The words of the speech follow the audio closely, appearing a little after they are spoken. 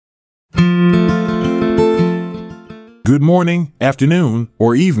Good morning, afternoon,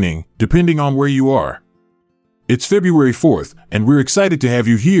 or evening, depending on where you are. It's February 4th, and we're excited to have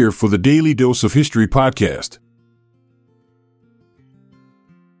you here for the Daily Dose of History podcast.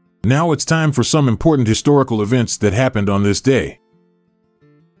 Now it's time for some important historical events that happened on this day.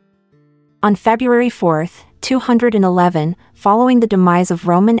 On February 4th, 211, following the demise of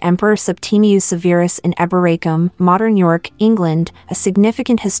Roman Emperor Septimius Severus in Eboracum, modern York, England, a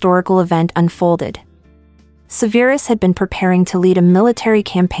significant historical event unfolded. Severus had been preparing to lead a military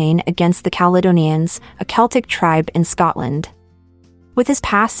campaign against the Caledonians, a Celtic tribe in Scotland. With his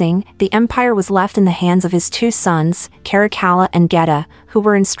passing, the empire was left in the hands of his two sons, Caracalla and Geta, who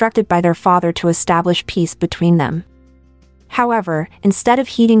were instructed by their father to establish peace between them. However, instead of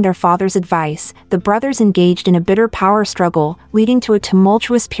heeding their father's advice, the brothers engaged in a bitter power struggle, leading to a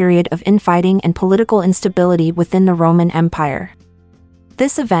tumultuous period of infighting and political instability within the Roman Empire.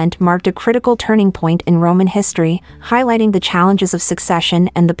 This event marked a critical turning point in Roman history, highlighting the challenges of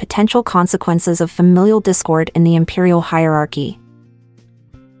succession and the potential consequences of familial discord in the imperial hierarchy.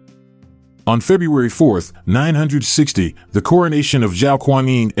 On February 4th, 960, the coronation of Zhao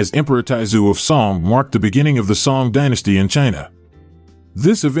Kuan-yin as Emperor Taizu of Song marked the beginning of the Song dynasty in China.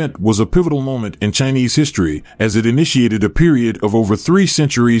 This event was a pivotal moment in Chinese history as it initiated a period of over 3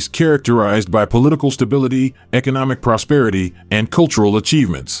 centuries characterized by political stability, economic prosperity, and cultural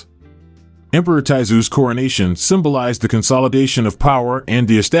achievements. Emperor Taizu's coronation symbolized the consolidation of power and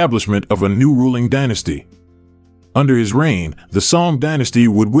the establishment of a new ruling dynasty. Under his reign, the Song dynasty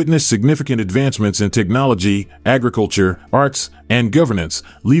would witness significant advancements in technology, agriculture, arts, and governance,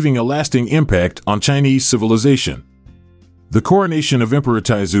 leaving a lasting impact on Chinese civilization. The coronation of Emperor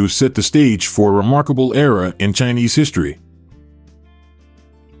Taizu set the stage for a remarkable era in Chinese history.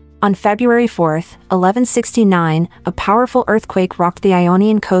 On February 4th, 1169, a powerful earthquake rocked the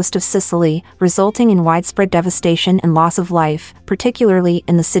Ionian coast of Sicily, resulting in widespread devastation and loss of life, particularly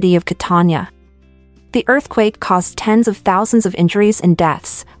in the city of Catania. The earthquake caused tens of thousands of injuries and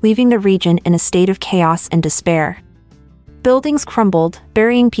deaths, leaving the region in a state of chaos and despair. Buildings crumbled,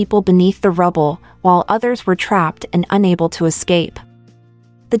 burying people beneath the rubble, while others were trapped and unable to escape.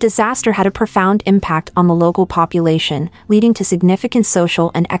 The disaster had a profound impact on the local population, leading to significant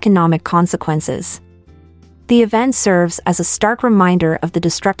social and economic consequences. The event serves as a stark reminder of the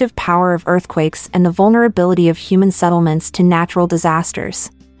destructive power of earthquakes and the vulnerability of human settlements to natural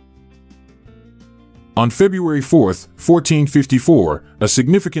disasters. On February 4th, 1454, a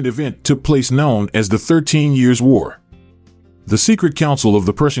significant event took place known as the 13 Years' War. The Secret Council of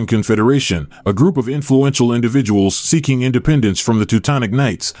the Prussian Confederation, a group of influential individuals seeking independence from the Teutonic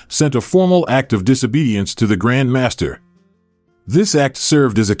Knights, sent a formal act of disobedience to the Grand Master. This act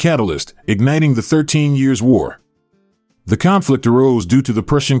served as a catalyst, igniting the 13 Years' War. The conflict arose due to the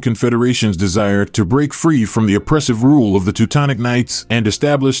Prussian Confederation's desire to break free from the oppressive rule of the Teutonic Knights and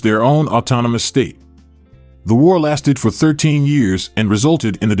establish their own autonomous state. The war lasted for 13 years and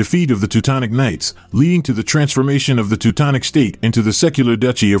resulted in the defeat of the Teutonic Knights, leading to the transformation of the Teutonic state into the secular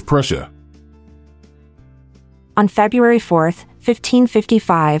Duchy of Prussia. On February 4th,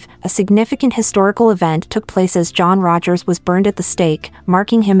 1555, a significant historical event took place as John Rogers was burned at the stake,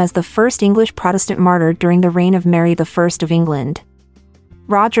 marking him as the first English Protestant martyr during the reign of Mary I of England.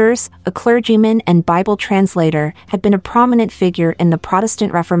 Rogers, a clergyman and Bible translator, had been a prominent figure in the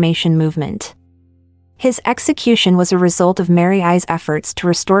Protestant Reformation movement. His execution was a result of Mary I's efforts to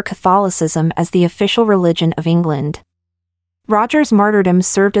restore Catholicism as the official religion of England. Rogers' martyrdom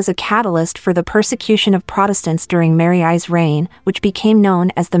served as a catalyst for the persecution of Protestants during Mary I's reign, which became known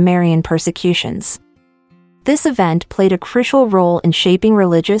as the Marian persecutions. This event played a crucial role in shaping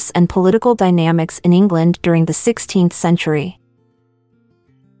religious and political dynamics in England during the 16th century.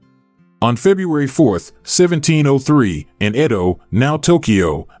 On February 4th, 1703, in Edo, now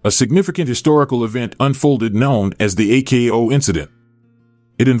Tokyo, a significant historical event unfolded known as the AKO incident.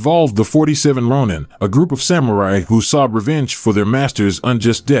 It involved the 47 Ronin, a group of samurai who sought revenge for their master's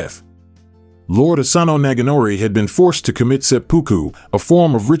unjust death. Lord Asano Naganori had been forced to commit seppuku, a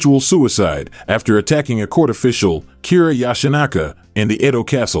form of ritual suicide, after attacking a court official, Kira Yashinaka, in the Edo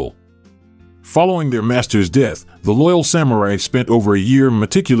castle. Following their master's death, the loyal samurai spent over a year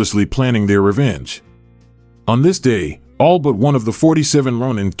meticulously planning their revenge. On this day, all but one of the 47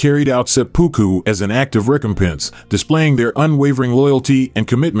 Ronin carried out seppuku as an act of recompense, displaying their unwavering loyalty and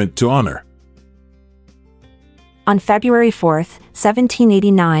commitment to honor. On February 4th,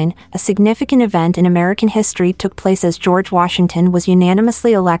 1789, a significant event in American history took place as George Washington was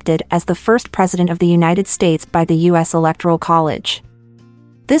unanimously elected as the first President of the United States by the U.S. Electoral College.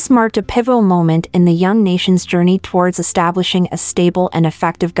 This marked a pivotal moment in the young nation's journey towards establishing a stable and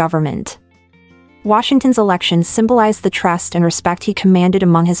effective government. Washington's election symbolized the trust and respect he commanded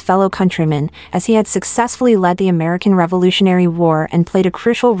among his fellow countrymen, as he had successfully led the American Revolutionary War and played a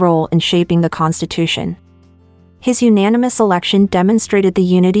crucial role in shaping the Constitution. His unanimous election demonstrated the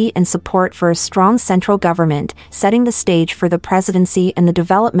unity and support for a strong central government, setting the stage for the presidency and the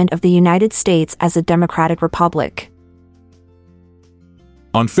development of the United States as a democratic republic.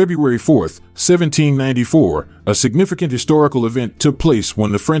 On February 4, 1794, a significant historical event took place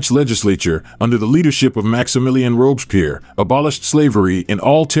when the French legislature, under the leadership of Maximilien Robespierre, abolished slavery in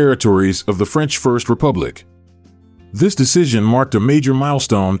all territories of the French First Republic. This decision marked a major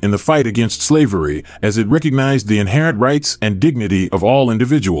milestone in the fight against slavery, as it recognized the inherent rights and dignity of all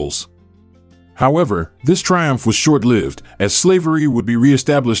individuals. However, this triumph was short-lived, as slavery would be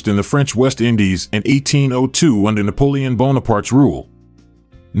re-established in the French West Indies in 1802 under Napoleon Bonaparte's rule.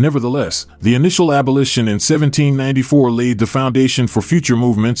 Nevertheless, the initial abolition in 1794 laid the foundation for future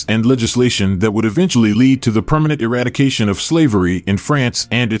movements and legislation that would eventually lead to the permanent eradication of slavery in France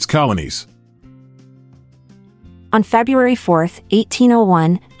and its colonies. On February 4,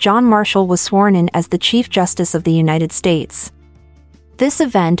 1801, John Marshall was sworn in as the Chief Justice of the United States. This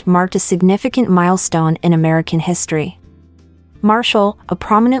event marked a significant milestone in American history. Marshall, a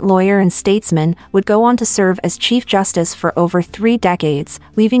prominent lawyer and statesman, would go on to serve as Chief Justice for over 3 decades,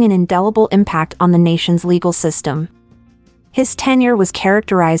 leaving an indelible impact on the nation's legal system. His tenure was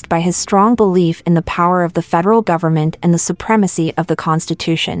characterized by his strong belief in the power of the federal government and the supremacy of the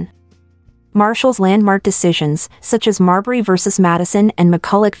Constitution. Marshall's landmark decisions, such as Marbury v. Madison and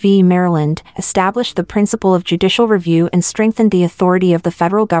McCulloch v. Maryland, established the principle of judicial review and strengthened the authority of the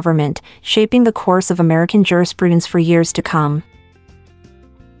federal government, shaping the course of American jurisprudence for years to come.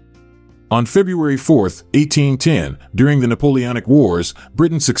 On February 4, 1810, during the Napoleonic Wars,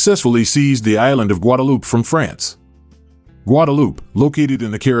 Britain successfully seized the island of Guadeloupe from France. Guadeloupe, located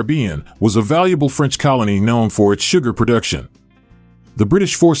in the Caribbean, was a valuable French colony known for its sugar production. The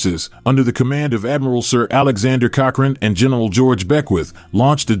British forces, under the command of Admiral Sir Alexander Cochrane and General George Beckwith,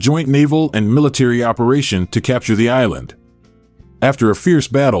 launched a joint naval and military operation to capture the island. After a fierce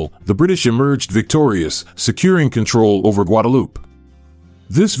battle, the British emerged victorious, securing control over Guadeloupe.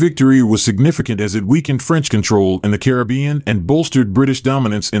 This victory was significant as it weakened French control in the Caribbean and bolstered British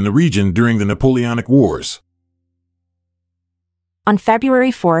dominance in the region during the Napoleonic Wars. On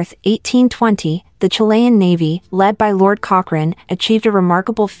February 4, 1820, the Chilean Navy, led by Lord Cochrane, achieved a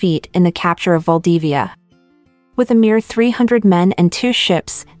remarkable feat in the capture of Valdivia. With a mere 300 men and 2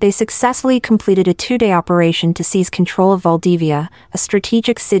 ships, they successfully completed a 2-day operation to seize control of Valdivia, a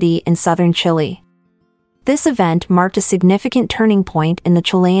strategic city in southern Chile. This event marked a significant turning point in the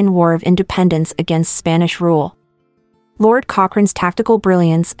Chilean War of Independence against Spanish rule. Lord Cochrane's tactical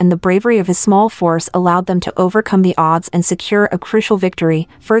brilliance and the bravery of his small force allowed them to overcome the odds and secure a crucial victory,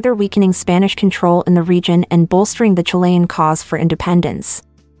 further weakening Spanish control in the region and bolstering the Chilean cause for independence.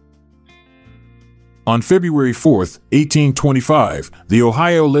 On February 4, 1825, the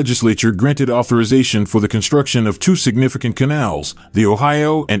Ohio legislature granted authorization for the construction of 2 significant canals, the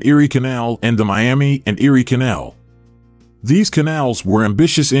Ohio and Erie Canal and the Miami and Erie Canal. These canals were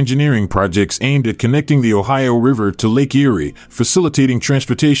ambitious engineering projects aimed at connecting the Ohio River to Lake Erie, facilitating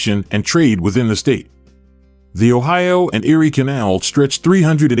transportation and trade within the state. The Ohio and Erie Canal stretched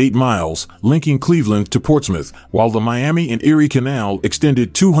 308 miles, linking Cleveland to Portsmouth, while the Miami and Erie Canal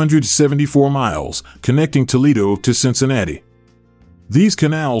extended 274 miles, connecting Toledo to Cincinnati. These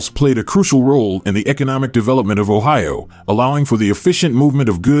canals played a crucial role in the economic development of Ohio, allowing for the efficient movement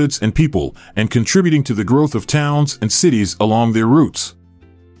of goods and people, and contributing to the growth of towns and cities along their routes.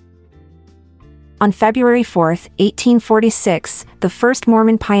 On February 4, 1846, the first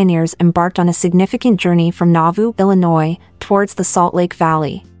Mormon pioneers embarked on a significant journey from Nauvoo, Illinois, towards the Salt Lake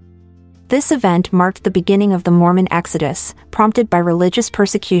Valley. This event marked the beginning of the Mormon exodus, prompted by religious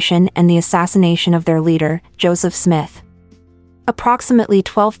persecution and the assassination of their leader, Joseph Smith. Approximately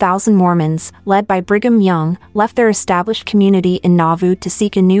 12,000 Mormons, led by Brigham Young, left their established community in Nauvoo to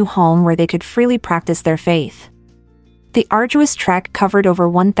seek a new home where they could freely practice their faith. The arduous trek covered over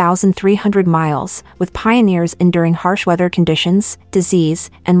 1,300 miles, with pioneers enduring harsh weather conditions, disease,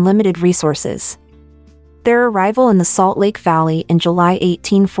 and limited resources. Their arrival in the Salt Lake Valley in July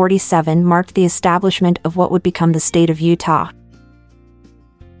 1847 marked the establishment of what would become the state of Utah.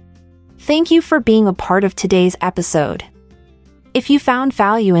 Thank you for being a part of today's episode. If you found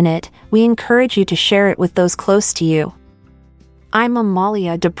value in it, we encourage you to share it with those close to you. I'm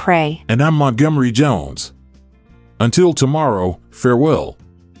Amalia Dupre. And I'm Montgomery Jones. Until tomorrow, farewell.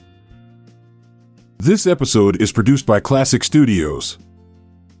 This episode is produced by Classic Studios.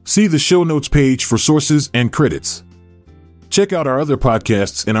 See the show notes page for sources and credits. Check out our other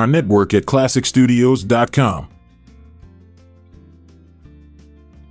podcasts in our network at classicstudios.com.